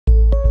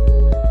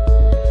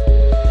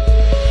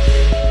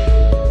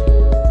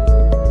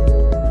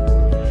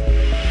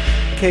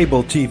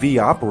Cable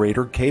TV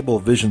operator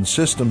Cablevision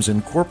Systems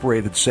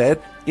Inc. said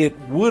it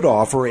would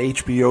offer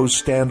HBO's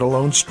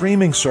standalone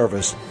streaming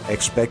service,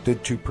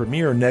 expected to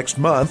premiere next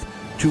month,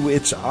 to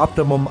its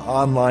Optimum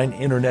Online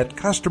internet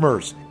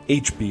customers.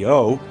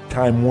 HBO,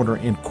 Time Warner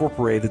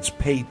Incorporated's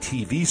pay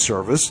TV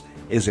service,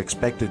 is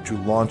expected to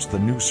launch the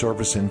new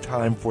service in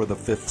time for the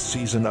 5th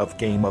season of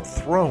Game of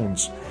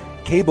Thrones.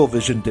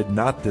 Cablevision did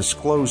not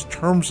disclose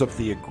terms of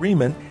the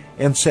agreement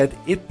and said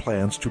it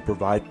plans to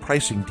provide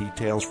pricing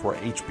details for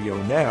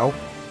HBO Now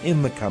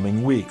in the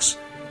coming weeks.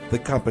 The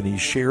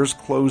company's shares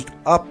closed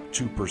up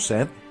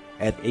 2%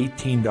 at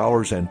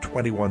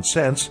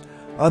 $18.21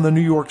 on the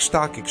New York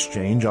Stock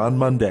Exchange on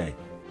Monday.